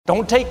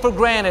Don't take for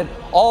granted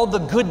all the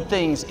good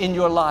things in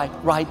your life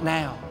right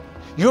now.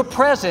 Your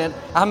present,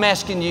 I'm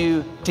asking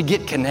you to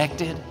get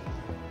connected.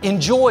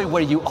 Enjoy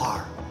where you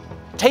are.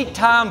 Take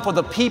time for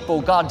the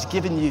people God's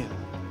given you.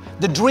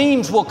 The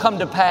dreams will come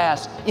to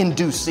pass in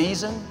due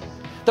season.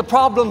 The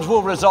problems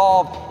will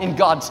resolve in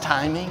God's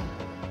timing.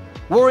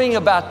 Worrying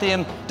about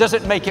them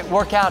doesn't make it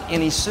work out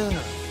any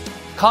sooner.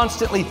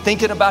 Constantly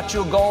thinking about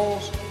your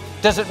goals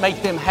doesn't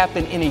make them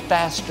happen any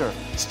faster.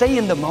 Stay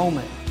in the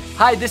moment.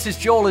 Hi, this is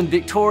Joel and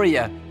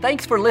Victoria.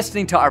 Thanks for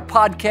listening to our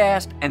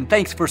podcast, and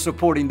thanks for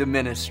supporting the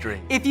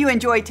ministry. If you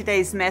enjoyed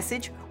today's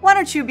message, why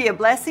don't you be a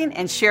blessing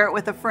and share it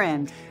with a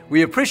friend?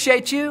 We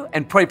appreciate you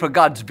and pray for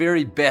God's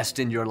very best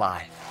in your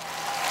life.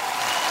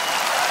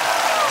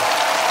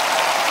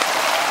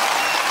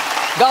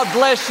 God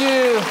bless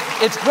you.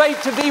 It's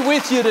great to be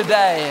with you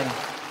today. And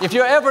if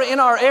you're ever in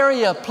our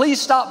area, please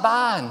stop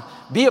by and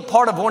be a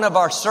part of one of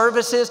our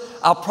services.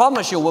 I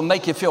promise you we'll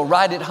make you feel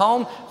right at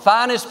home.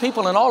 Finest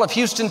people in all of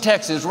Houston,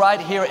 Texas,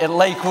 right here at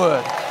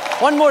Lakewood.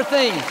 One more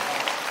thing.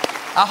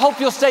 I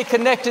hope you'll stay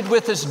connected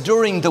with us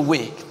during the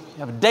week. We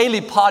have a daily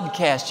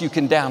podcast you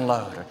can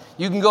download.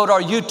 You can go to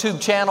our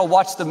YouTube channel,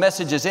 watch the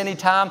messages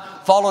anytime.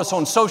 Follow us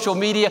on social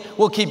media.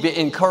 We'll keep you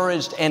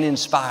encouraged and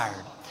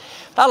inspired.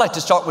 I'd like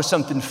to start with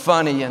something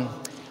funny. And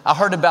I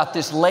heard about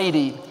this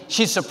lady.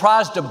 She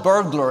surprised a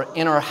burglar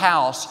in her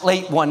house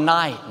late one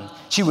night.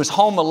 She was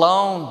home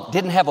alone,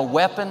 didn't have a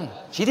weapon.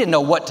 She didn't know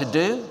what to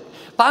do.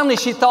 Finally,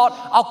 she thought,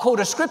 I'll quote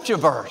a scripture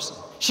verse.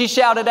 She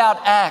shouted out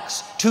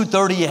Acts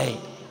 2:38.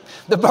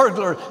 The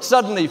burglar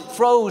suddenly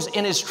froze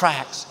in his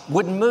tracks,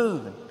 wouldn't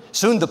move.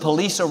 Soon the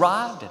police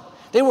arrived.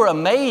 They were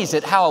amazed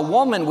at how a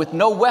woman with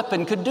no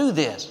weapon could do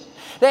this.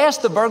 They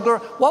asked the burglar,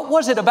 what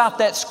was it about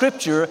that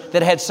scripture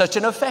that had such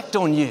an effect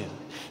on you?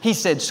 He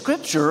said,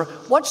 Scripture?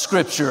 What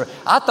scripture?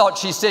 I thought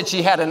she said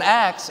she had an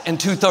axe and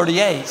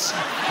 238s.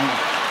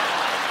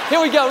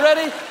 Here we go,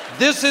 ready?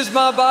 This is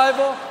my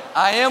Bible.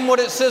 I am what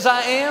it says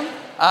I am.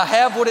 I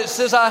have what it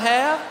says I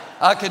have.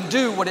 I can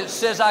do what it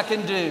says I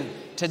can do.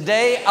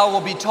 Today I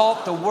will be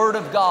taught the Word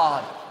of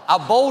God. I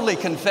boldly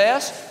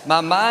confess,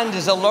 my mind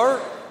is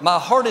alert, my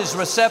heart is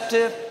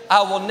receptive.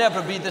 I will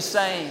never be the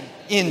same.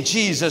 In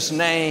Jesus'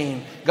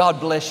 name, God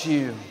bless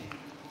you.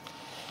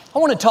 I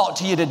want to talk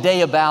to you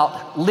today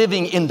about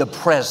living in the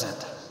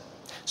present.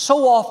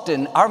 So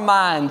often our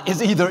mind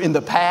is either in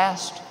the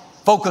past,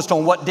 focused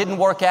on what didn't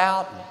work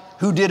out,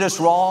 who did us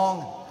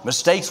wrong,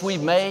 mistakes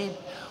we've made,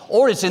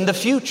 or it's in the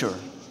future,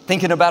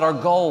 thinking about our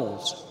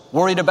goals,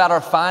 worried about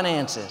our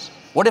finances.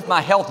 What if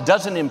my health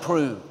doesn't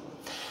improve?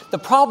 The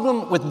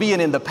problem with being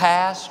in the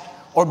past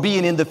or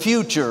being in the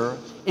future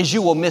is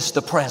you will miss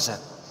the present.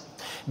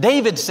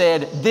 David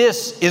said,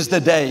 this is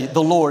the day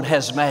the Lord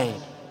has made.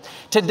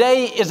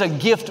 Today is a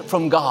gift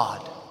from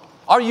God.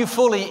 Are you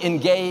fully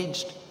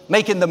engaged,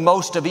 making the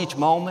most of each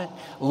moment,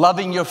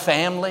 loving your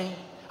family,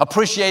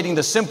 appreciating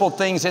the simple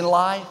things in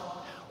life?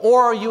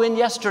 Or are you in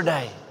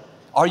yesterday?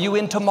 Are you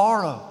in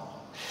tomorrow?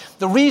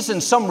 The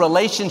reason some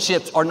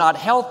relationships are not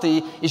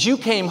healthy is you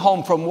came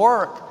home from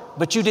work,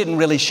 but you didn't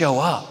really show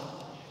up.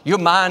 Your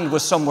mind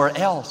was somewhere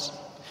else.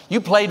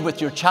 You played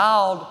with your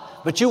child,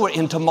 but you were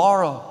in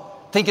tomorrow,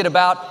 thinking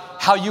about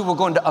how you were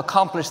going to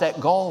accomplish that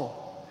goal.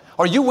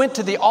 Or you went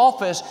to the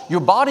office,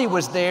 your body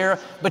was there,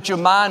 but your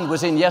mind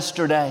was in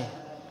yesterday,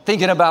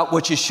 thinking about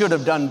what you should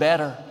have done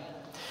better.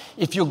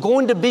 If you're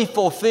going to be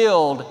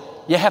fulfilled,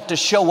 you have to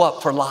show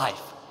up for life.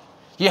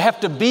 You have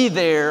to be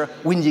there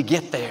when you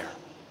get there.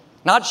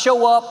 Not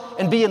show up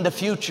and be in the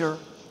future,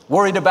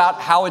 worried about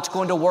how it's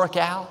going to work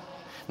out.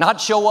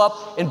 Not show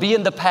up and be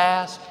in the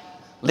past,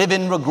 live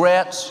in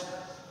regrets,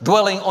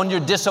 dwelling on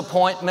your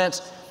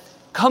disappointments.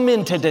 Come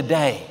into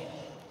today.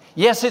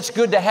 Yes, it's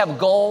good to have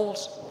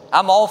goals.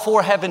 I'm all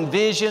for having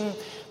vision,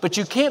 but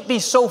you can't be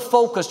so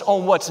focused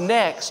on what's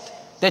next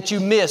that you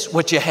miss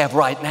what you have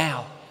right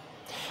now.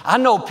 I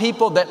know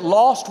people that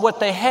lost what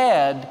they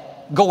had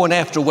going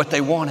after what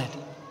they wanted.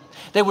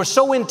 They were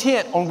so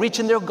intent on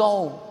reaching their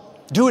goal,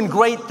 doing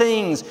great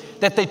things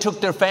that they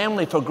took their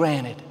family for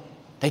granted.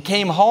 They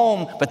came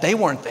home, but they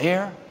weren't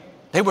there.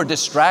 They were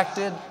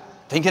distracted,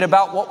 thinking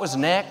about what was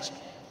next,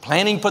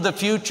 planning for the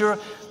future.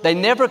 They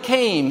never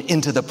came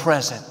into the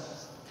present.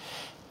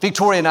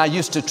 Victoria and I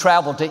used to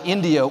travel to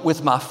India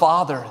with my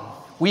father.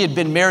 We had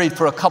been married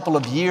for a couple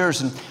of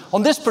years, and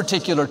on this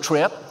particular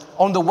trip,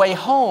 on the way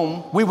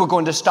home, we were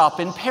going to stop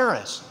in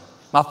Paris.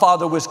 My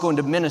father was going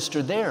to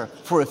minister there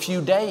for a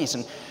few days,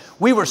 and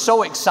we were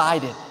so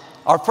excited.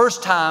 Our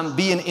first time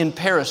being in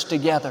Paris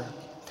together.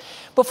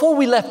 Before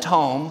we left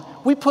home,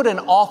 we put an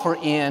offer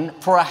in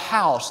for a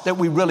house that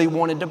we really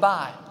wanted to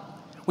buy.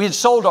 We had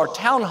sold our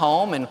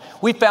townhome and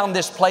we found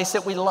this place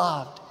that we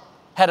loved.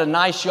 Had a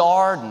nice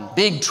yard and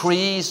big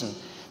trees, and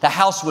the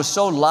house was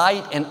so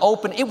light and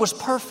open, it was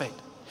perfect.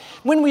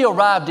 When we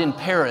arrived in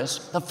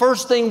Paris, the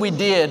first thing we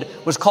did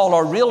was call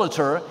our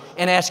realtor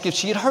and ask if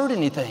she had heard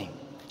anything.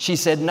 She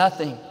said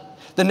nothing.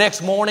 The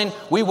next morning,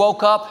 we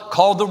woke up,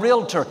 called the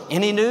realtor.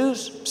 Any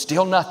news?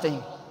 Still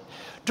nothing.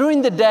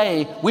 During the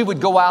day, we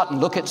would go out and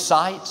look at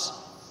sites.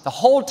 The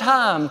whole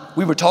time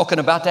we were talking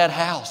about that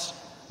house,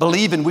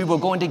 believing we were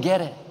going to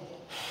get it.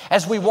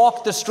 As we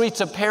walked the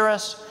streets of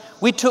Paris,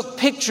 we took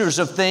pictures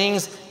of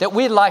things that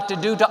we'd like to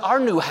do to our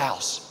new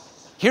house.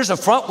 Here's a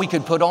front we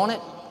could put on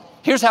it.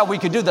 Here's how we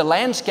could do the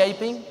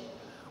landscaping.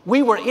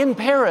 We were in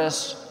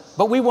Paris,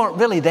 but we weren't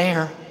really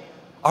there.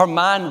 Our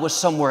mind was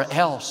somewhere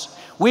else.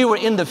 We were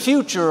in the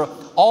future,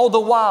 all the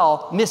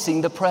while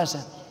missing the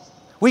present.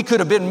 We could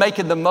have been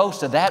making the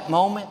most of that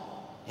moment,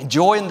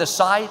 enjoying the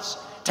sights,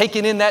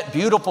 taking in that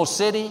beautiful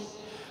city.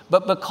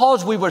 But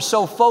because we were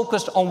so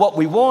focused on what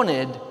we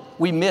wanted,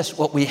 we missed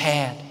what we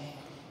had.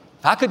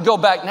 If I could go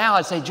back now,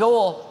 I'd say,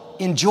 Joel,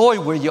 enjoy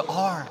where you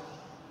are.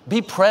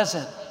 Be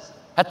present.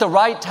 At the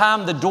right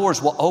time, the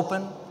doors will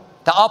open.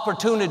 The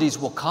opportunities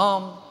will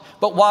come.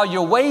 But while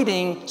you're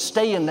waiting,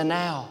 stay in the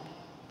now.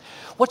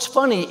 What's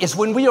funny is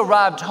when we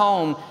arrived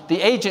home,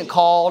 the agent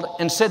called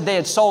and said they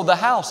had sold the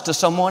house to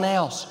someone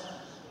else.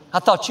 I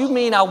thought, you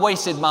mean I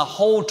wasted my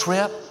whole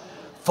trip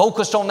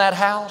focused on that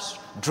house,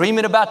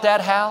 dreaming about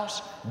that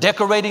house,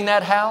 decorating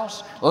that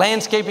house,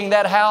 landscaping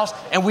that house,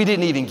 and we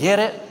didn't even get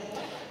it?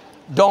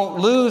 Don't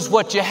lose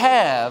what you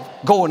have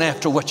going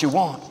after what you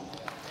want.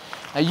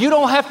 Now, you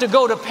don't have to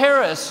go to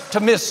Paris to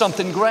miss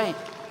something great.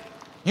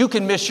 You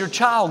can miss your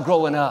child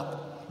growing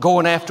up,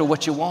 going after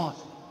what you want.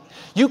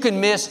 You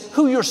can miss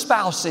who your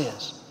spouse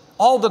is,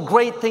 all the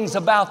great things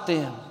about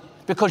them,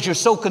 because you're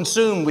so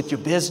consumed with your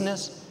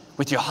business,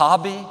 with your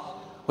hobby,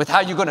 with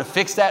how you're going to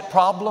fix that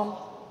problem.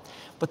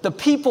 But the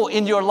people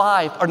in your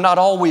life are not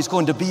always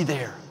going to be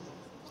there.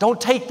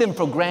 Don't take them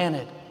for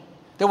granted.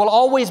 There will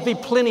always be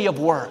plenty of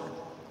work,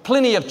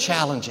 plenty of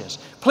challenges,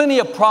 plenty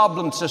of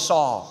problems to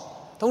solve.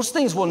 Those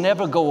things will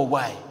never go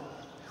away.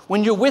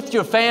 When you're with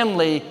your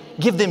family,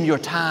 give them your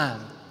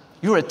time,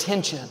 your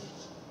attention.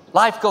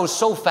 Life goes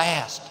so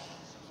fast.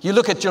 You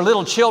look at your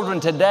little children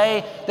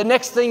today, the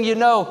next thing you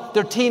know,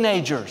 they're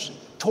teenagers,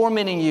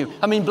 tormenting you,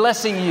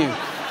 blessing you.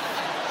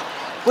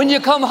 When you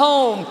come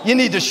home, you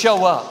need to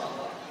show up.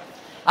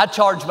 I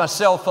charge my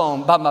cell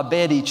phone by my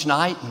bed each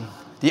night, and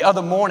the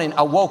other morning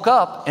I woke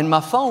up and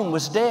my phone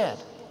was dead.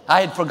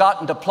 I had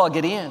forgotten to plug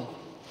it in.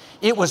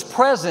 It was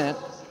present,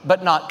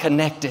 but not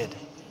connected.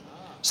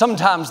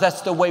 Sometimes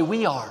that's the way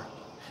we are.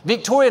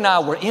 Victoria and I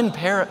were in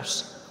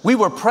Paris. We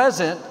were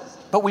present,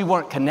 but we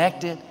weren't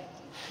connected.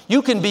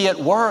 You can be at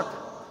work.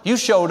 You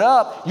showed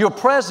up, you're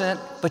present,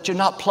 but you're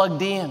not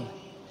plugged in.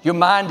 Your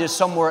mind is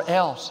somewhere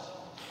else.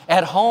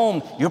 At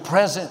home, you're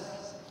present.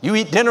 You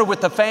eat dinner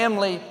with the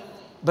family,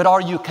 but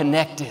are you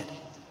connected?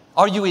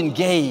 Are you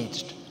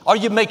engaged? Are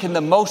you making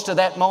the most of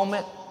that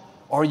moment?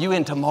 Or are you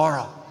in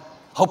tomorrow,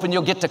 hoping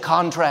you'll get the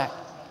contract,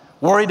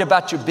 worried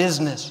about your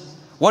business,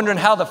 wondering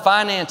how the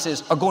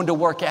finances are going to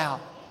work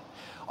out?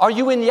 Are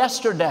you in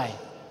yesterday,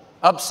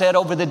 upset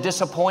over the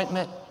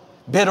disappointment,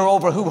 bitter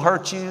over who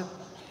hurt you,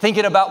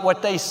 thinking about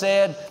what they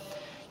said?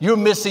 You're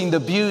missing the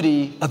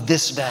beauty of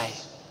this day.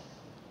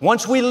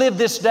 Once we live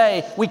this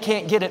day, we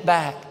can't get it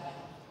back.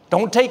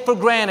 Don't take for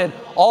granted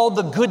all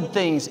the good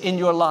things in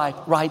your life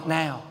right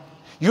now.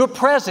 You're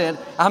present.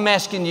 I'm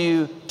asking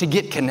you to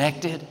get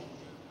connected.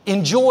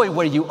 Enjoy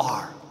where you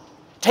are.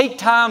 Take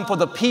time for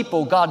the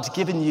people God's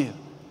given you.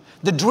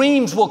 The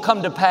dreams will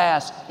come to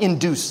pass in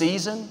due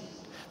season.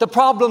 The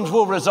problems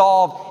will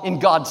resolve in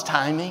God's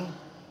timing.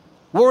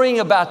 Worrying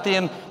about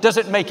them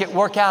doesn't make it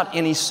work out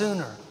any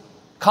sooner.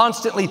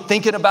 Constantly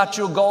thinking about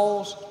your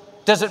goals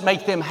doesn't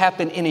make them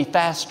happen any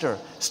faster.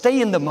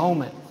 Stay in the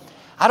moment.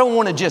 I don't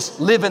want to just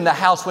live in the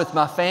house with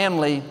my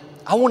family.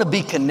 I want to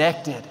be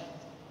connected.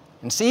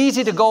 And it's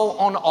easy to go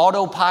on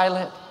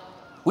autopilot.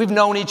 We've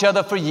known each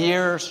other for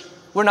years.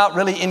 We're not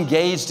really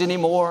engaged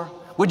anymore.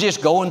 We're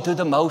just going through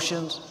the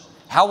motions.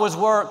 How was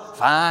work?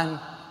 Fine.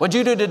 What'd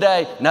you do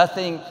today?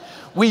 Nothing.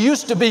 We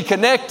used to be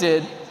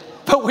connected,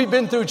 but we've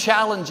been through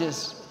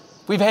challenges.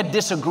 We've had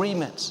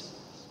disagreements.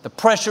 The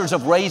pressures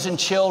of raising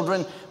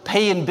children,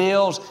 paying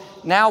bills.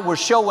 Now we're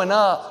showing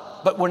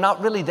up, but we're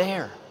not really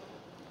there.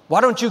 Why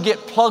don't you get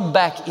plugged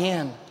back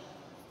in?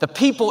 The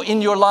people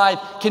in your life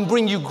can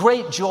bring you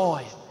great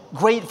joy,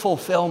 great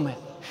fulfillment.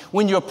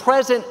 When you're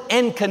present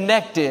and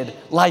connected,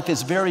 life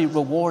is very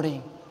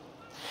rewarding.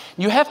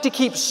 You have to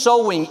keep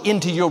sowing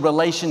into your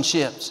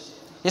relationships.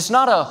 It's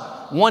not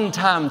a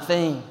one-time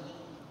thing.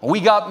 We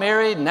got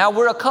married, now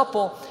we're a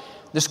couple.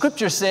 The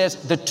scripture says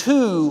the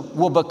two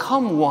will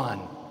become one.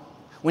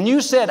 When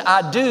you said,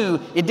 I do,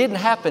 it didn't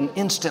happen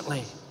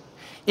instantly.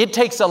 It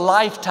takes a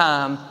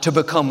lifetime to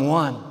become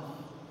one.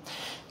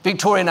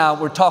 Victoria and I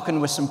were talking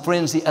with some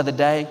friends the other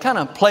day, kind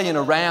of playing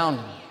around.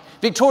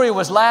 Victoria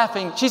was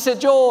laughing. She said,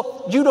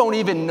 Joel, you don't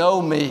even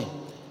know me.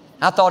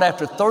 I thought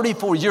after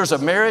 34 years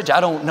of marriage, I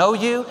don't know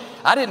you.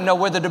 I didn't know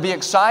whether to be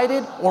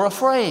excited or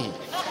afraid.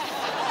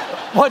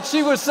 What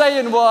she was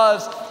saying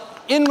was,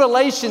 in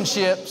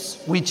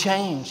relationships, we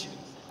change.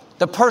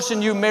 The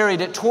person you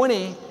married at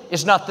 20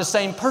 is not the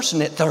same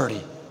person at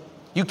 30.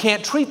 You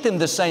can't treat them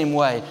the same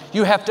way.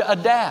 You have to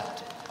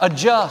adapt,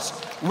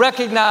 adjust,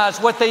 recognize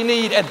what they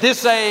need at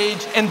this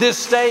age and this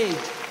stage.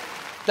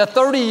 The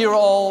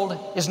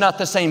 30-year-old is not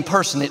the same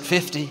person at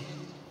 50.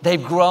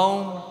 They've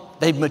grown,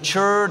 they've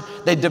matured,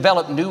 they've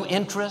developed new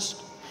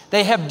interests.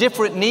 They have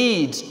different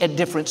needs at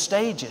different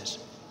stages.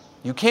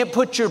 You can't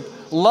put your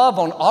love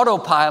on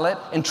autopilot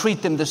and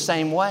treat them the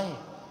same way.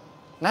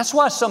 And that's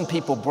why some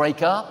people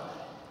break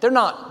up. They're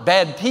not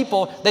bad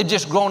people, they've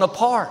just grown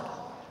apart.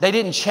 They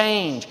didn't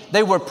change.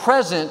 They were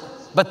present,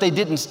 but they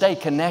didn't stay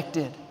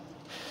connected.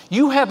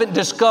 You haven't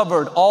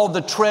discovered all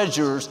the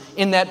treasures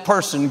in that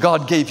person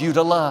God gave you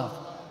to love.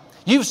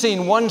 You've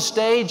seen one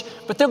stage,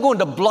 but they're going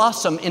to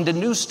blossom into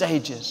new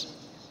stages.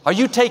 Are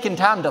you taking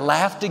time to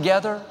laugh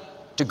together,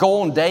 to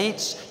go on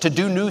dates, to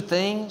do new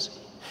things?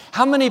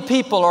 How many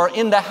people are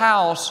in the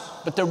house,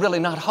 but they're really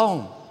not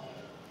home?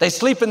 They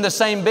sleep in the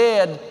same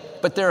bed,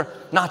 but they're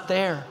not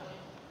there.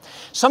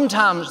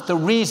 Sometimes the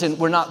reason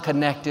we're not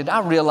connected, I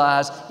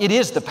realize it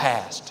is the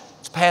past.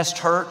 It's past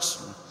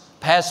hurts,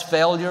 past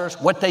failures,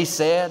 what they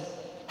said,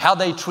 how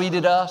they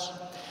treated us.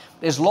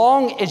 As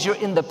long as you're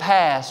in the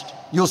past,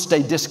 you'll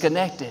stay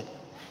disconnected.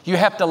 You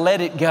have to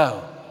let it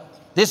go.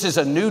 This is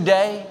a new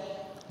day.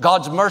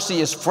 God's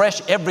mercy is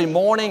fresh every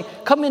morning.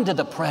 Come into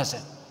the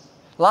present.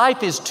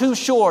 Life is too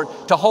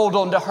short to hold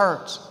on to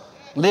hurts.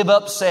 Live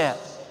upset.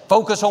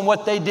 Focus on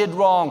what they did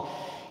wrong.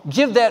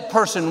 Give that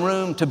person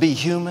room to be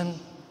human.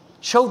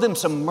 Show them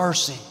some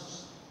mercy.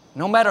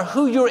 No matter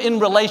who you're in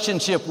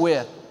relationship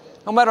with,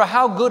 no matter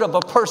how good of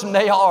a person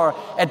they are,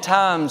 at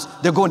times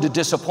they're going to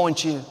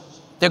disappoint you.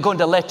 They're going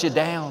to let you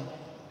down.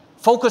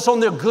 Focus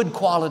on their good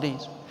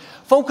qualities.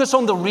 Focus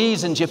on the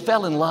reasons you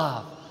fell in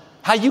love,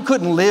 how you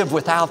couldn't live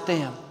without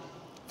them.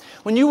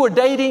 When you were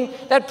dating,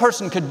 that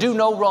person could do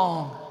no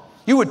wrong.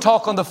 You would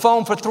talk on the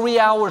phone for 3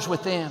 hours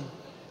with them,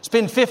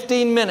 spend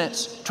 15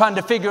 minutes trying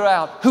to figure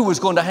out who was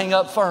going to hang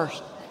up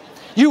first.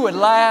 You would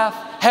laugh,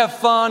 have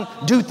fun,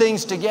 do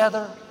things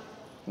together.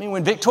 I mean,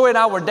 when Victoria and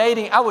I were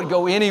dating, I would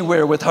go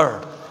anywhere with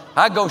her.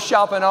 I'd go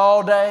shopping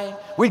all day.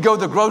 We'd go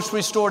to the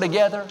grocery store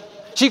together.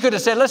 She could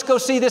have said, let's go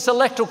see this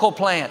electrical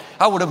plant.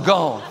 I would have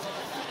gone.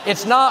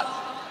 It's not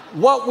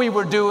what we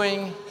were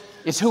doing,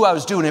 it's who I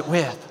was doing it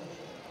with.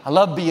 I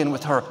love being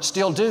with her,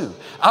 still do.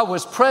 I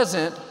was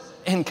present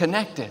and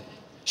connected.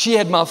 She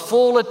had my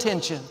full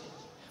attention.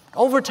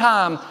 Over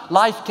time,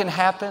 life can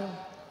happen.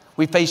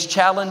 We face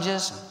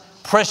challenges,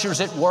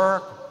 pressures at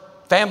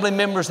work, family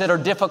members that are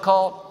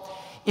difficult.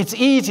 It's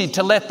easy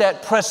to let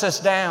that press us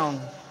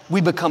down.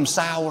 We become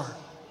sour.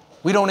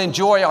 We don't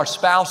enjoy our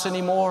spouse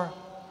anymore.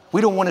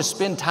 We don't want to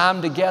spend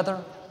time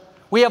together.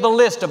 We have a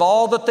list of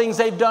all the things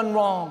they've done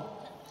wrong.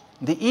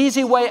 The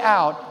easy way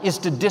out is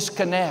to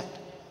disconnect.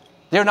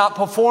 They're not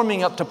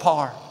performing up to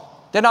par.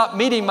 They're not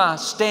meeting my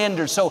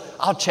standards, so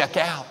I'll check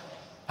out.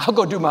 I'll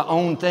go do my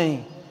own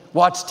thing,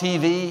 watch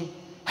TV,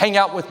 hang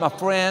out with my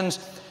friends.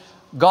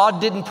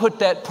 God didn't put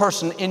that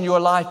person in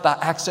your life by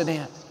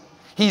accident.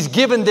 He's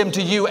given them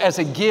to you as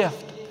a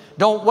gift.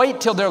 Don't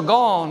wait till they're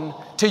gone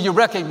till you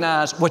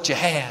recognize what you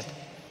had.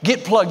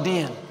 Get plugged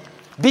in.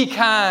 Be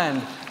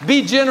kind.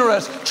 Be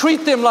generous.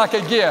 Treat them like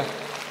a gift.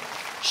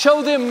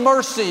 Show them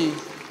mercy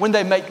when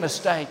they make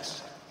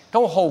mistakes.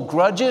 Don't hold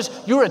grudges.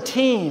 You're a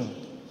team.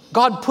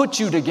 God put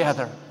you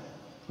together.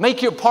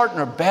 Make your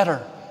partner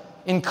better.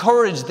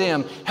 Encourage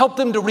them. Help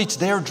them to reach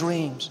their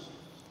dreams.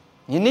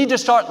 You need to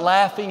start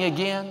laughing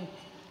again.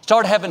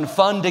 Start having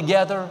fun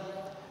together.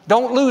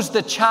 Don't lose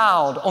the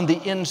child on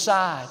the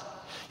inside.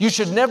 You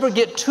should never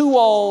get too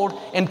old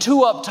and too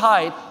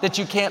uptight that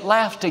you can't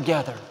laugh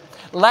together.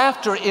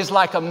 Laughter is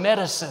like a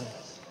medicine.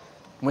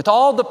 With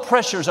all the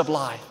pressures of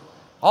life,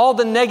 all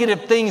the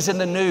negative things in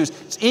the news,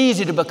 it's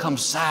easy to become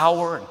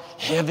sour and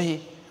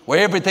heavy, where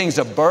everything's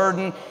a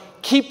burden.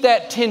 Keep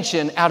that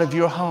tension out of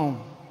your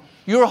home.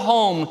 Your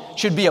home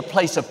should be a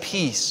place of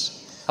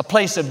peace, a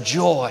place of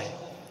joy.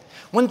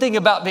 One thing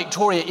about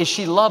Victoria is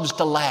she loves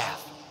to laugh.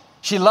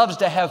 She loves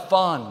to have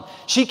fun.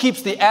 She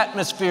keeps the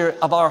atmosphere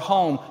of our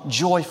home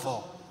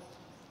joyful.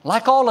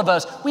 Like all of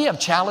us, we have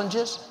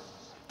challenges.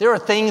 There are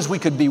things we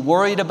could be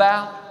worried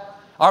about.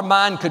 Our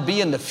mind could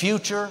be in the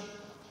future,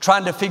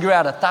 trying to figure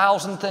out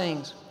 1,000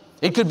 things.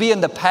 It could be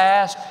in the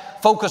past,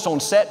 focus on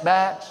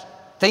setbacks,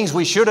 things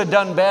we should have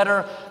done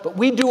better. But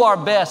we do our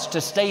best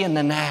to stay in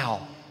the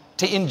now,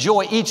 to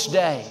enjoy each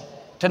day,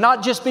 to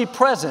not just be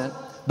present,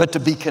 but to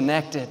be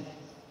connected.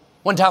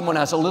 One time when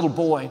I was a little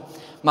boy,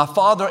 my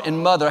father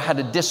and mother had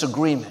a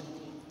disagreement.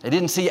 They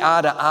didn't see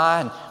eye to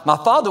eye, and my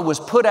father was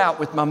put out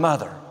with my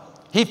mother.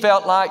 He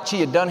felt like she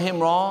had done him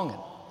wrong.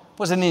 It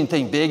wasn't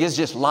anything big, it's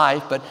just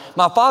life. But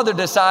my father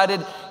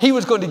decided he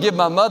was going to give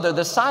my mother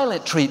the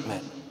silent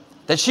treatment,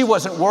 that she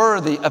wasn't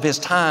worthy of his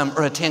time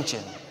or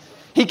attention.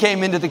 He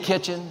came into the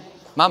kitchen.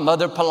 My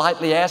mother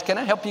politely asked, "Can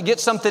I help you get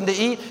something to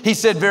eat?" He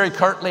said very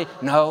curtly,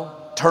 "No,"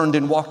 turned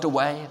and walked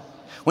away.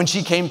 When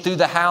she came through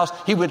the house,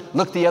 he would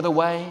look the other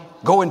way,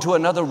 go into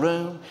another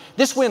room.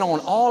 This went on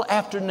all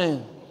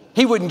afternoon.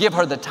 He wouldn't give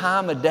her the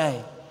time of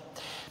day.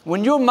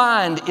 When your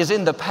mind is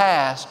in the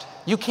past,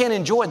 you can't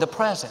enjoy the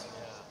present.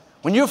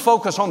 When you're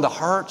focused on the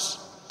hurts,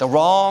 the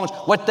wrongs,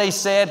 what they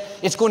said,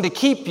 it's going to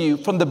keep you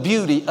from the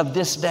beauty of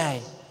this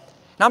day.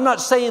 Now, I'm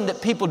not saying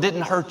that people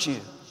didn't hurt you.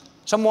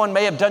 Someone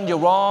may have done you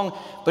wrong,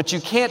 but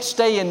you can't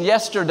stay in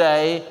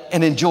yesterday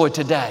and enjoy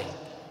today.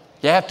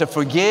 You have to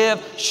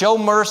forgive, show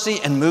mercy,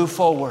 and move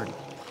forward.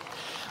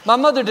 My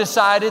mother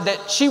decided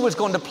that she was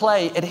going to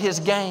play at his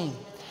game.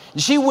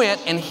 She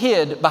went and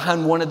hid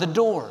behind one of the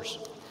doors.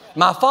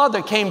 My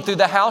father came through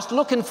the house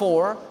looking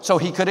for her so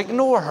he could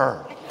ignore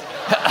her.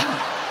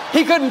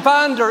 He couldn't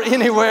find her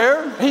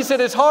anywhere. He said,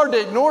 it's hard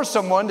to ignore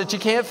someone that you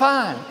can't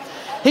find.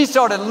 He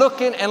started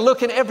looking and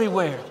looking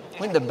everywhere.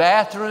 Went in the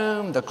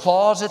bathroom, the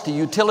closet, the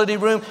utility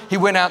room. He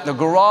went out in the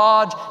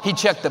garage. He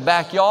checked the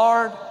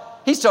backyard.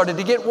 He started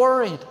to get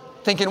worried,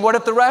 thinking, what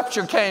if the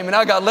rapture came and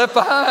I got left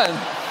behind?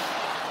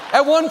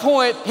 At one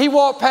point, he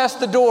walked past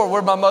the door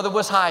where my mother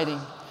was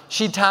hiding.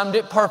 She timed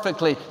it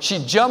perfectly.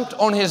 She jumped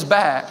on his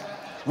back,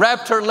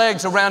 wrapped her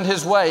legs around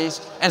his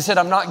waist, and said,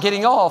 I'm not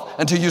getting off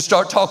until you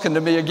start talking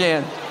to me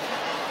again.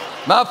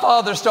 My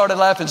father started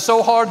laughing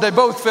so hard they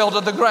both fell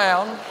to the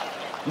ground.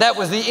 That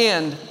was the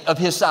end of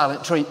his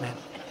silent treatment.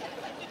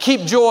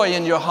 Keep joy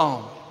in your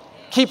home.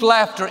 Keep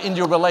laughter in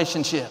your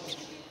relationships.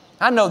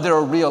 I know there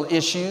are real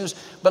issues,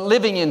 but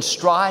living in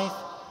strife,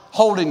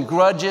 holding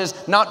grudges,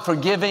 not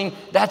forgiving,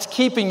 that's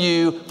keeping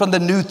you from the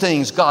new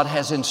things God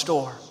has in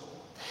store.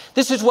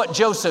 This is what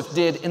Joseph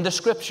did in the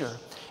scripture.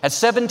 At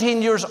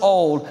 17 years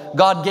old,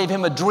 God gave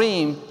him a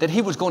dream that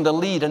he was going to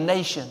lead a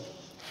nation.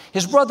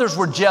 His brothers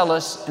were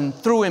jealous and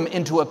threw him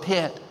into a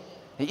pit.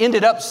 They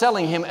ended up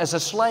selling him as a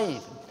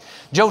slave.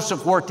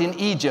 Joseph worked in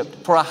Egypt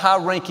for a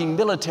high-ranking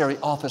military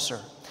officer.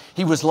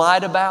 He was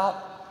lied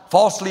about,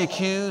 falsely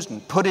accused,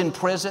 and put in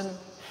prison.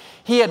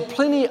 He had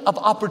plenty of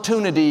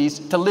opportunities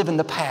to live in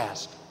the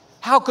past.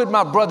 How could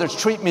my brothers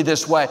treat me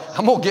this way?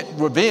 I'm going to get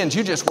revenge.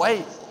 You just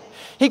wait.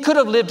 He could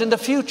have lived in the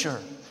future.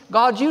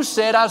 God, you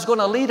said I was going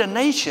to lead a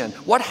nation.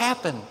 What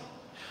happened?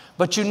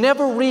 But you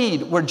never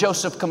read where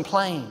Joseph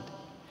complained.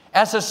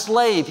 As a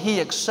slave, he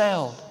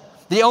excelled.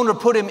 The owner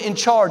put him in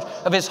charge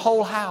of his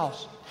whole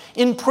house.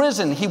 In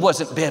prison, he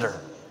wasn't bitter.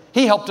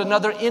 He helped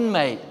another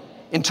inmate,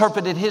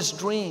 interpreted his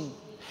dream.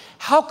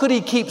 How could he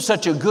keep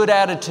such a good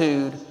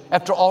attitude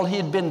after all he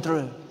had been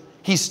through?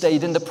 He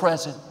stayed in the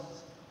present.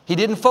 He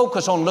didn't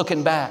focus on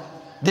looking back.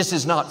 This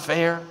is not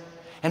fair.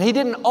 And he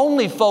didn't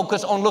only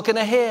focus on looking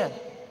ahead.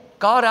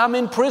 God, I'm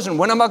in prison.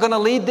 When am I going to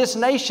lead this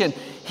nation?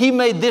 He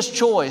made this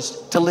choice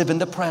to live in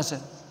the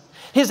present.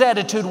 His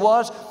attitude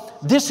was,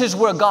 this is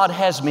where God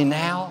has me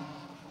now.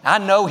 I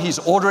know He's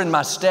ordering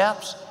my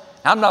steps.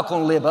 I'm not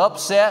going to live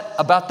upset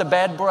about the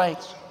bad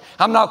breaks.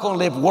 I'm not going to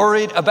live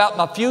worried about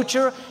my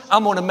future.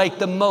 I'm going to make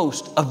the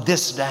most of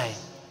this day.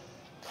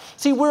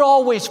 See, we're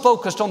always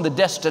focused on the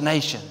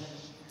destination,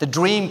 the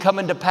dream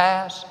coming to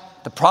pass,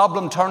 the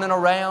problem turning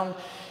around.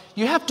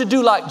 You have to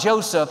do like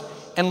Joseph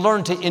and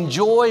learn to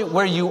enjoy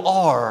where you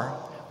are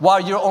while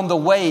you're on the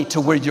way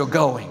to where you're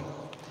going.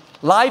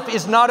 Life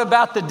is not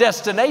about the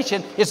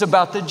destination, it's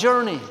about the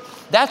journey.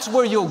 That's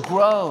where you'll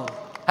grow.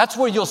 That's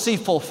where you'll see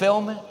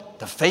fulfillment,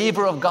 the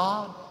favor of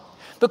God.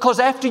 Because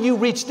after you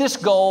reach this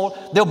goal,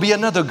 there'll be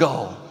another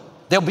goal.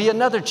 There'll be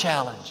another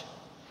challenge.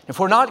 If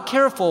we're not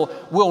careful,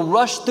 we'll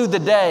rush through the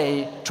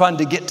day trying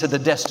to get to the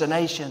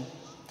destination.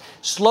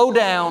 Slow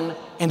down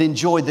and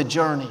enjoy the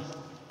journey.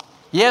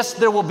 Yes,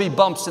 there will be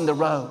bumps in the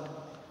road,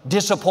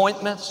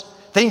 disappointments,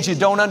 things you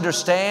don't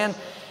understand.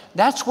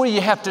 That's where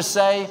you have to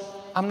say,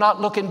 I'm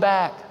not looking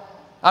back.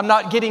 I'm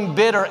not getting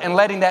bitter and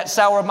letting that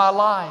sour my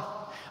life.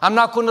 I'm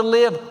not going to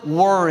live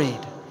worried,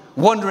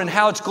 wondering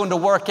how it's going to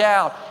work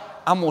out.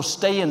 I'm going to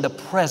stay in the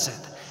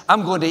present.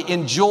 I'm going to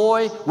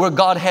enjoy where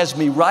God has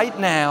me right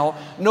now,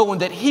 knowing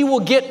that He will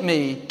get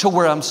me to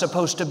where I'm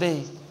supposed to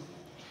be. It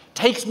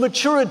takes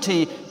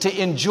maturity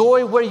to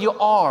enjoy where you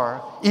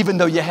are, even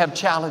though you have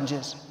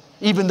challenges,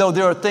 even though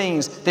there are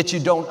things that you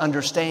don't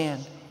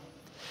understand.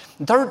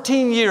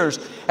 13 years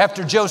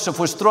after Joseph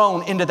was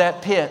thrown into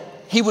that pit,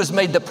 he was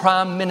made the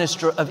prime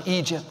minister of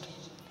Egypt.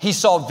 He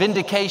saw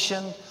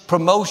vindication,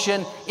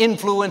 promotion,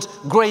 influence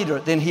greater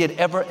than he had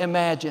ever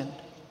imagined.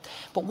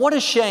 But what a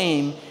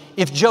shame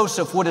if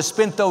Joseph would have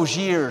spent those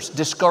years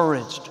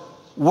discouraged,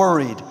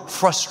 worried,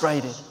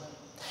 frustrated.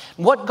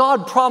 What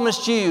God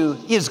promised you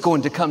is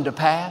going to come to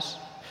pass.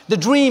 The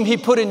dream He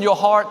put in your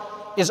heart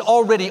is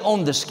already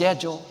on the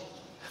schedule.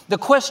 The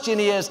question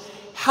is,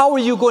 how are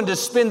you going to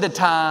spend the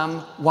time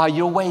while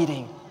you're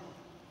waiting?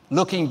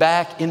 Looking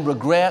back in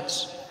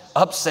regrets,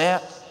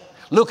 upset,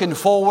 looking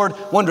forward,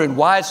 wondering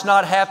why it's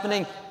not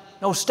happening.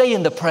 No, stay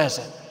in the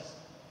present.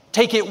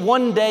 Take it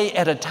one day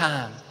at a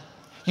time.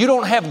 You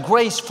don't have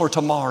grace for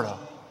tomorrow.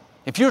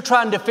 If you're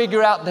trying to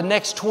figure out the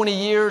next 20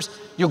 years,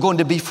 you're going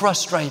to be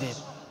frustrated.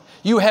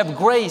 You have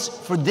grace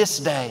for this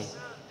day.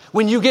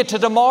 When you get to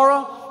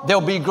tomorrow,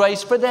 there'll be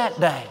grace for that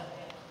day.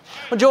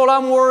 Well, Joel,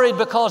 I'm worried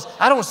because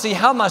I don't see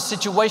how my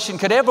situation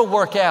could ever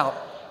work out.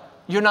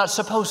 You're not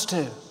supposed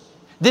to.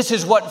 This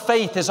is what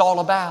faith is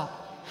all about.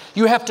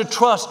 You have to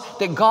trust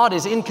that God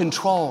is in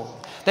control,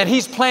 that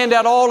He's planned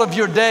out all of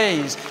your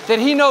days, that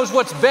He knows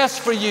what's best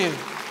for you.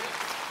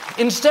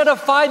 Instead of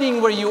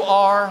fighting where you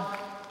are,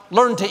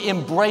 learn to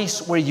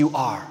embrace where you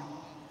are.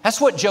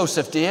 That's what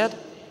Joseph did.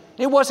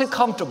 It wasn't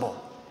comfortable.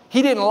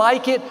 He didn't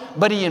like it,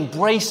 but he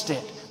embraced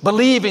it,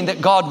 believing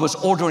that God was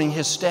ordering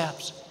his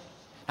steps.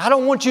 I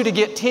don't want you to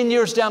get 10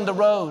 years down the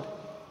road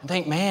and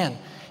think, man,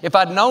 if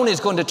I'd known it's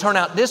going to turn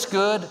out this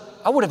good,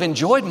 I would have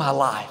enjoyed my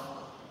life.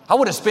 I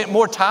would have spent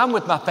more time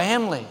with my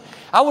family.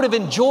 I would have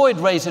enjoyed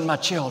raising my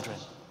children.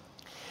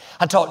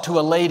 I talked to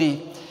a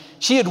lady.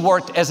 She had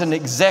worked as an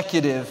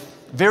executive,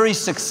 very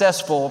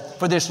successful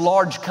for this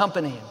large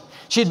company.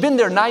 She had been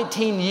there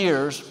 19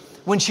 years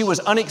when she was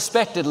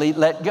unexpectedly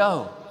let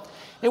go.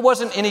 It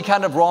wasn't any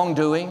kind of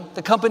wrongdoing.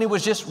 The company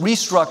was just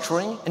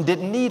restructuring and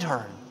didn't need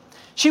her.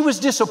 She was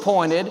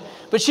disappointed,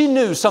 but she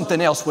knew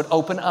something else would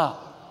open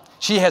up.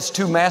 She has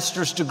 2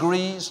 master's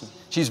degrees.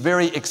 She's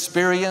very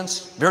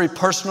experienced, very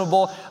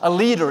personable, a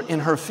leader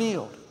in her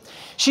field.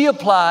 She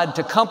applied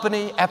to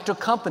company after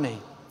company,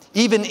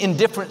 even in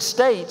different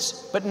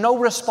states, but no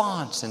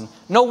response, and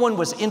no one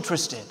was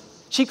interested.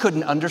 She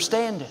couldn't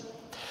understand it.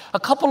 A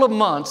couple of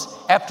months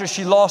after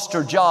she lost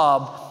her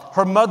job,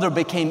 her mother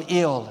became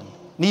ill and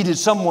needed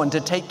someone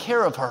to take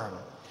care of her.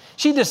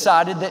 She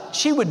decided that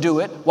she would do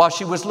it while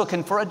she was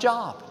looking for a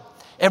job.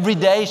 Every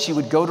day she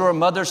would go to her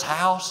mother's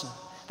house.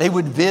 They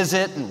would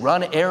visit and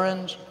run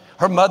errands.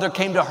 Her mother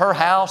came to her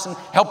house and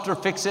helped her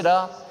fix it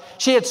up.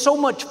 She had so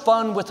much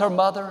fun with her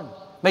mother and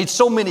made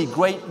so many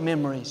great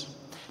memories.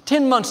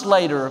 10 months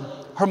later,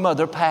 her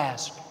mother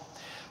passed.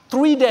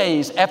 3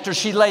 days after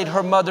she laid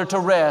her mother to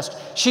rest,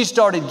 she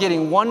started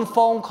getting one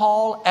phone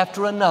call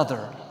after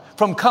another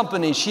from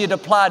companies she had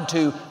applied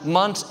to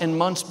months and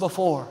months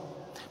before.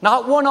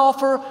 Not one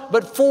offer,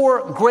 but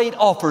 4 great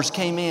offers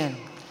came in.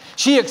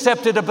 She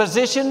accepted a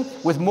position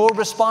with more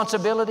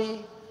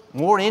responsibility,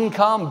 more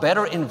income,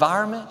 better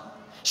environment.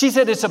 She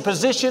said, it's a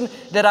position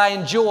that I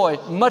enjoy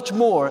much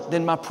more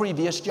than my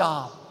previous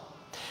job.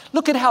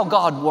 Look at how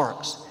God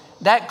works.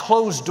 That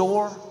closed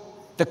door,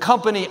 the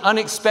company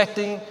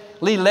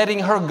unexpectedly letting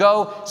her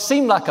go,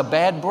 seemed like a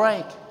bad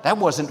break. That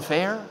wasn't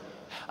fair.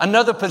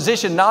 Another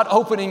position not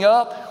opening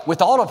up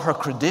with all of her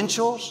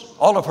credentials,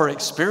 all of her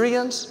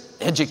experience,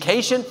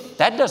 education,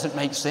 that doesn't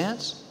make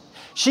sense.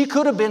 She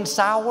could have been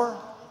sour,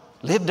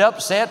 lived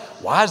upset.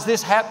 Why is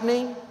this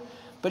happening?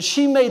 But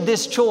she made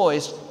this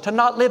choice to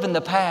not live in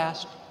the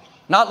past,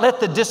 not let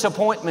the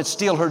disappointment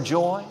steal her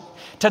joy,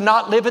 to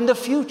not live in the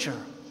future.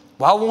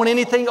 Why won't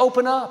anything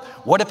open up?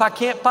 What if I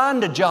can't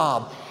find a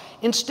job?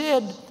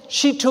 Instead,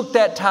 she took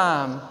that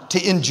time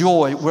to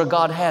enjoy where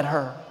God had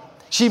her.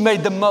 She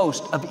made the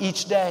most of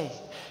each day.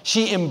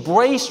 She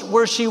embraced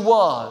where she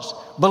was,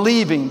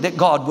 believing that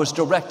God was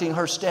directing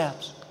her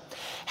steps.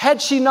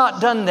 Had she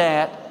not done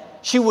that,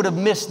 she would have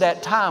missed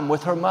that time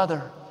with her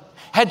mother.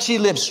 Had she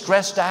lived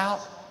stressed out,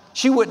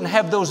 she wouldn't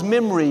have those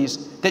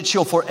memories that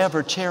she'll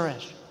forever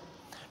cherish.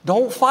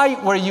 Don't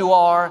fight where you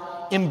are,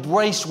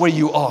 embrace where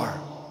you are.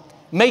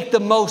 Make the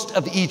most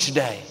of each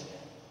day.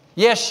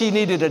 Yes, she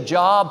needed a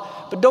job,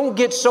 but don't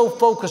get so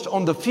focused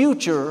on the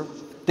future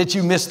that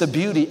you miss the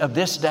beauty of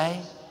this day.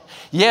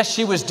 Yes,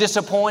 she was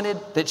disappointed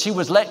that she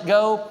was let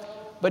go,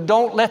 but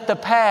don't let the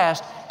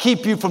past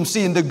keep you from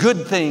seeing the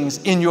good things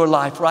in your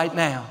life right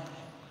now.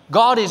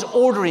 God is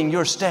ordering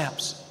your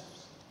steps.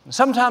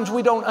 Sometimes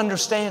we don't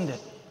understand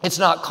it. It's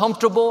not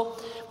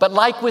comfortable, but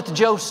like with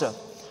Joseph,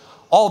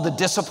 all the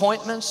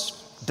disappointments,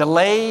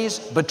 delays,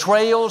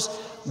 betrayals,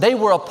 they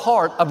were a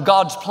part of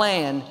God's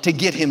plan to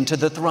get him to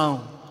the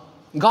throne.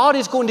 God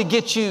is going to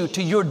get you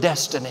to your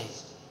destiny.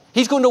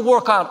 He's going to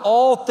work out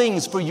all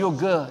things for your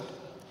good.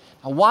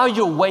 And while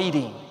you're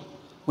waiting,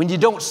 when you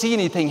don't see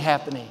anything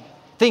happening,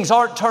 things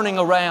aren't turning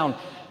around,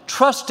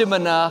 trust him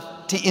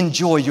enough to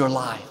enjoy your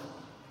life.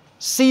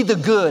 See the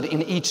good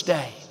in each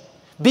day.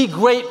 Be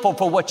grateful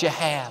for what you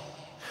have.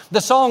 The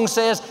song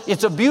says,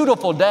 it's a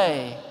beautiful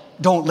day.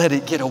 Don't let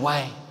it get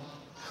away.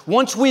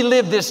 Once we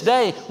live this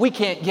day, we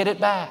can't get it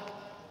back.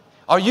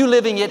 Are you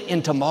living it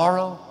in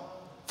tomorrow,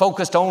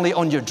 focused only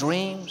on your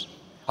dreams?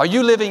 Are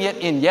you living it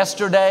in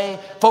yesterday,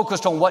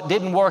 focused on what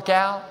didn't work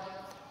out?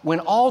 When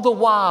all the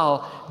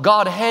while,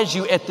 God has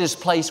you at this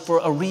place for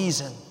a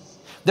reason.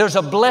 There's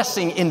a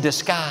blessing in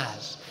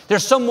disguise.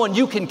 There's someone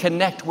you can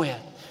connect with.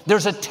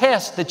 There's a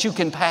test that you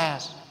can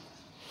pass.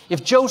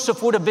 If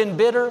Joseph would have been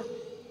bitter,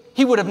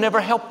 he would have never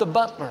helped the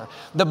butler.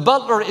 The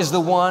butler is the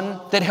one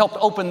that helped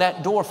open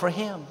that door for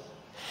him.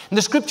 And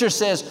the scripture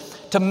says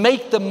to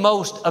make the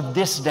most of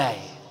this day.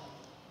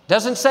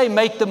 Doesn't say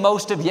make the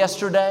most of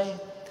yesterday,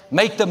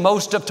 make the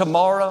most of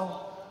tomorrow.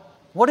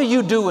 What are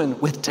you doing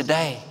with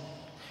today?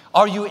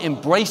 Are you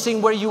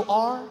embracing where you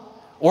are,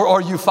 or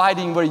are you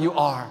fighting where you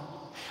are?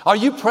 Are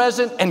you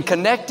present and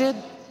connected,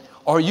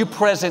 or are you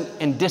present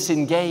and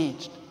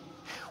disengaged?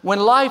 When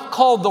life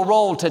called the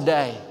roll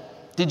today,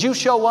 did you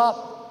show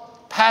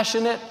up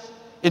passionate,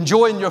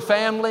 enjoying your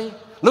family,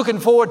 looking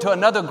forward to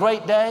another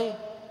great day?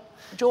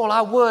 Joel,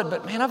 I would,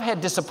 but man, I've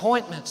had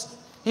disappointments.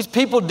 These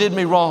people did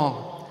me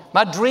wrong.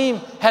 My dream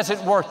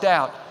hasn't worked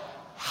out.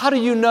 How do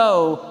you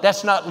know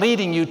that's not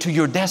leading you to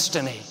your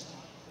destiny?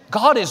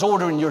 God is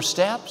ordering your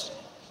steps.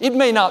 It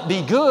may not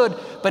be good,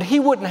 but He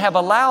wouldn't have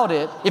allowed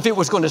it if it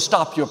was going to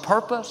stop your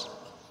purpose.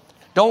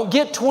 Don't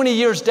get 20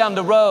 years down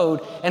the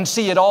road and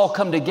see it all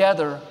come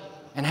together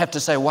and have to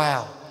say,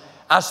 wow,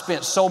 I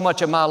spent so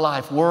much of my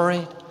life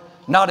worried,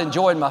 not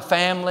enjoying my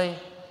family,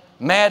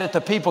 mad at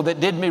the people that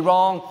did me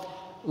wrong.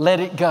 Let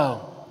it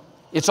go.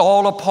 It's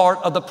all a part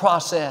of the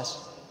process.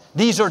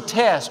 These are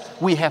tests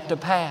we have to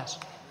pass.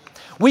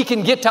 We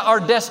can get to our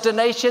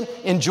destination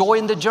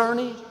enjoying the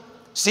journey,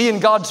 seeing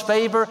God's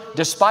favor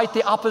despite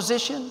the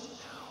opposition,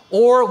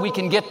 or we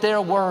can get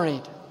there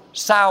worried,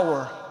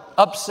 sour,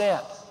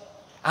 upset.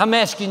 I'm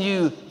asking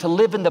you to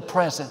live in the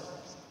present,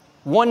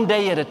 one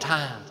day at a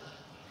time.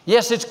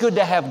 Yes, it's good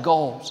to have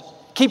goals.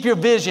 Keep your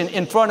vision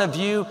in front of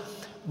you,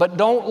 but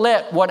don't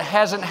let what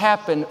hasn't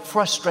happened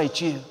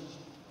frustrate you.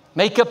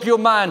 Make up your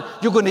mind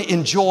you're going to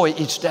enjoy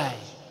each day.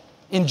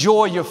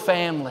 Enjoy your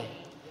family.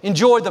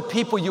 Enjoy the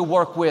people you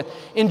work with.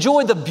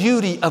 Enjoy the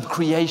beauty of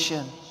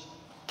creation.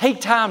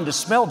 Take time to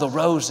smell the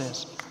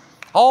roses.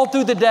 All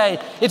through the day,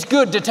 it's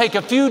good to take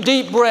a few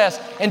deep breaths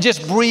and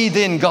just breathe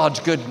in God's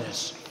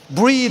goodness.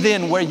 Breathe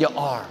in where you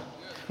are.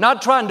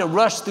 Not trying to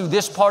rush through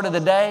this part of the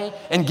day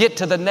and get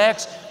to the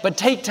next, but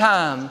take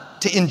time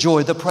to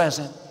enjoy the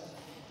present.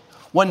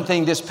 One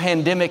thing this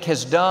pandemic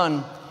has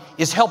done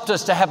is helped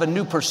us to have a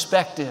new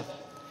perspective.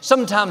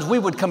 Sometimes we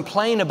would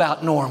complain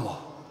about normal.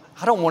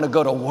 I don't want to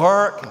go to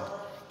work and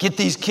get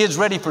these kids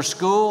ready for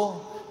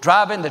school,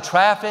 drive in the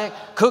traffic,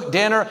 cook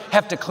dinner,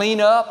 have to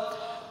clean up.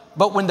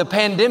 But when the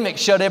pandemic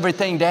shut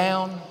everything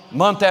down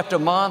month after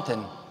month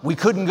and we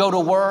couldn't go to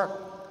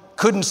work,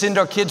 couldn't send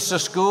our kids to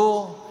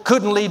school,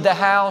 couldn't leave the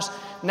house,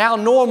 now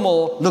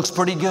normal looks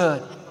pretty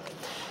good.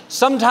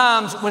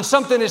 Sometimes when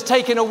something is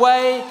taken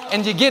away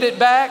and you get it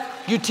back,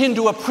 you tend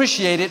to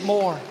appreciate it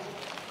more.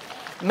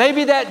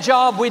 Maybe that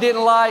job we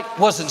didn't like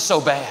wasn't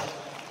so bad.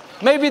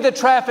 Maybe the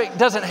traffic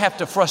doesn't have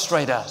to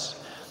frustrate us.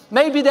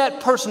 Maybe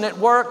that person at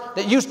work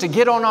that used to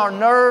get on our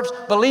nerves,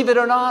 believe it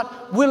or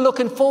not, we're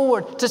looking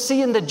forward to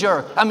seeing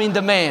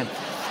the man.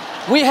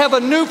 We have a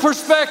new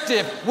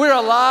perspective. We're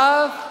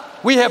alive.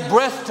 We have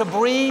breath to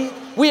breathe.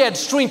 We had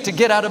strength to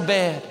get out of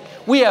bed.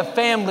 We have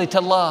family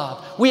to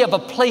love. We have a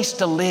place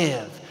to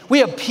live. We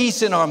have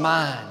peace in our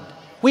mind.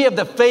 We have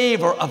the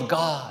favor of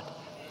God.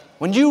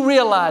 When you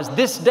realize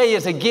this day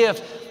is a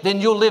gift, then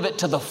you'll live it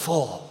to the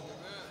full.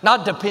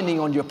 Not depending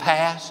on your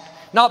past,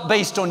 not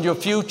based on your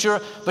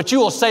future, but you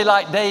will say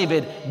like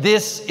David,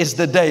 this is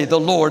the day the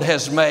Lord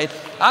has made.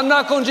 I'm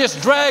not going to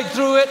just drag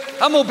through it.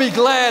 I'm going to be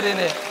glad in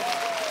it.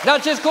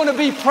 Not just going to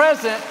be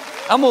present.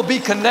 I'm going to be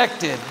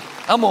connected.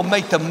 I'm going to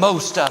make the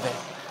most of it.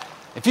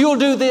 If you'll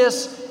do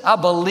this, I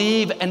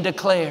believe and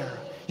declare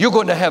you're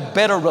going to have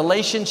better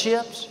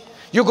relationships.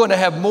 You're going to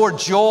have more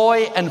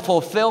joy and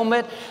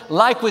fulfillment.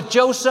 Like with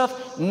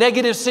Joseph,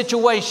 negative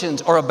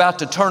situations are about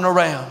to turn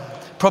around.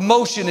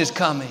 Promotion is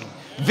coming.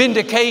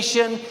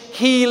 Vindication,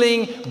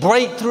 healing,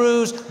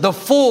 breakthroughs, the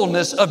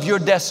fullness of your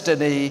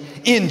destiny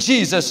in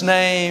Jesus'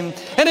 name.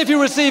 And if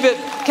you receive it,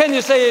 can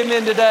you say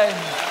amen today?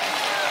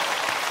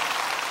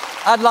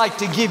 I'd like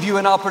to give you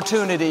an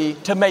opportunity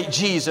to make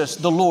Jesus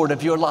the Lord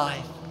of your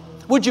life.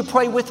 Would you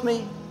pray with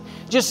me?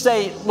 Just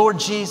say, Lord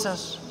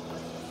Jesus,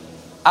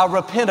 I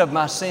repent of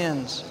my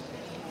sins.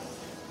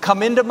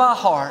 Come into my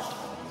heart.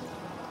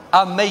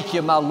 I make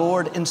you my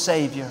Lord and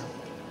Savior.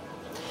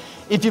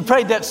 If you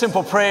prayed that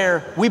simple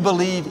prayer, we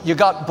believe you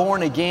got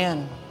born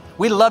again.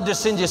 We'd love to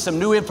send you some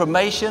new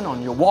information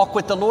on your walk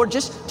with the Lord.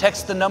 Just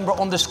text the number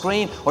on the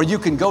screen, or you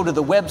can go to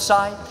the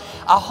website.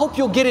 I hope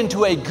you'll get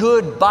into a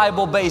good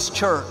Bible-based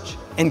church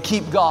and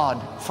keep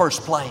God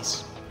first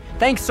place.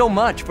 Thanks so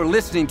much for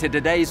listening to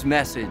today's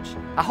message.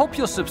 I hope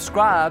you'll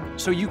subscribe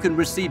so you can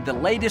receive the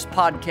latest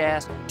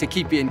podcast to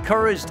keep you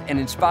encouraged and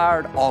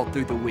inspired all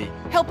through the week.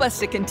 Help us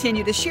to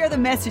continue to share the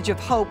message of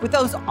hope with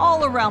those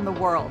all around the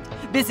world.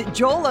 Visit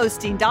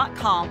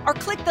joelosteen.com or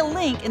click the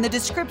link in the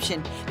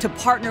description to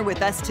partner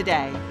with us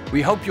today.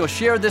 We hope you'll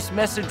share this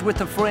message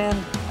with a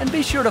friend and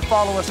be sure to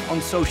follow us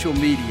on social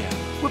media.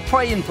 We're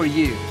praying for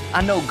you.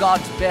 I know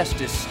God's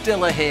best is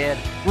still ahead.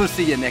 We'll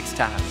see you next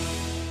time.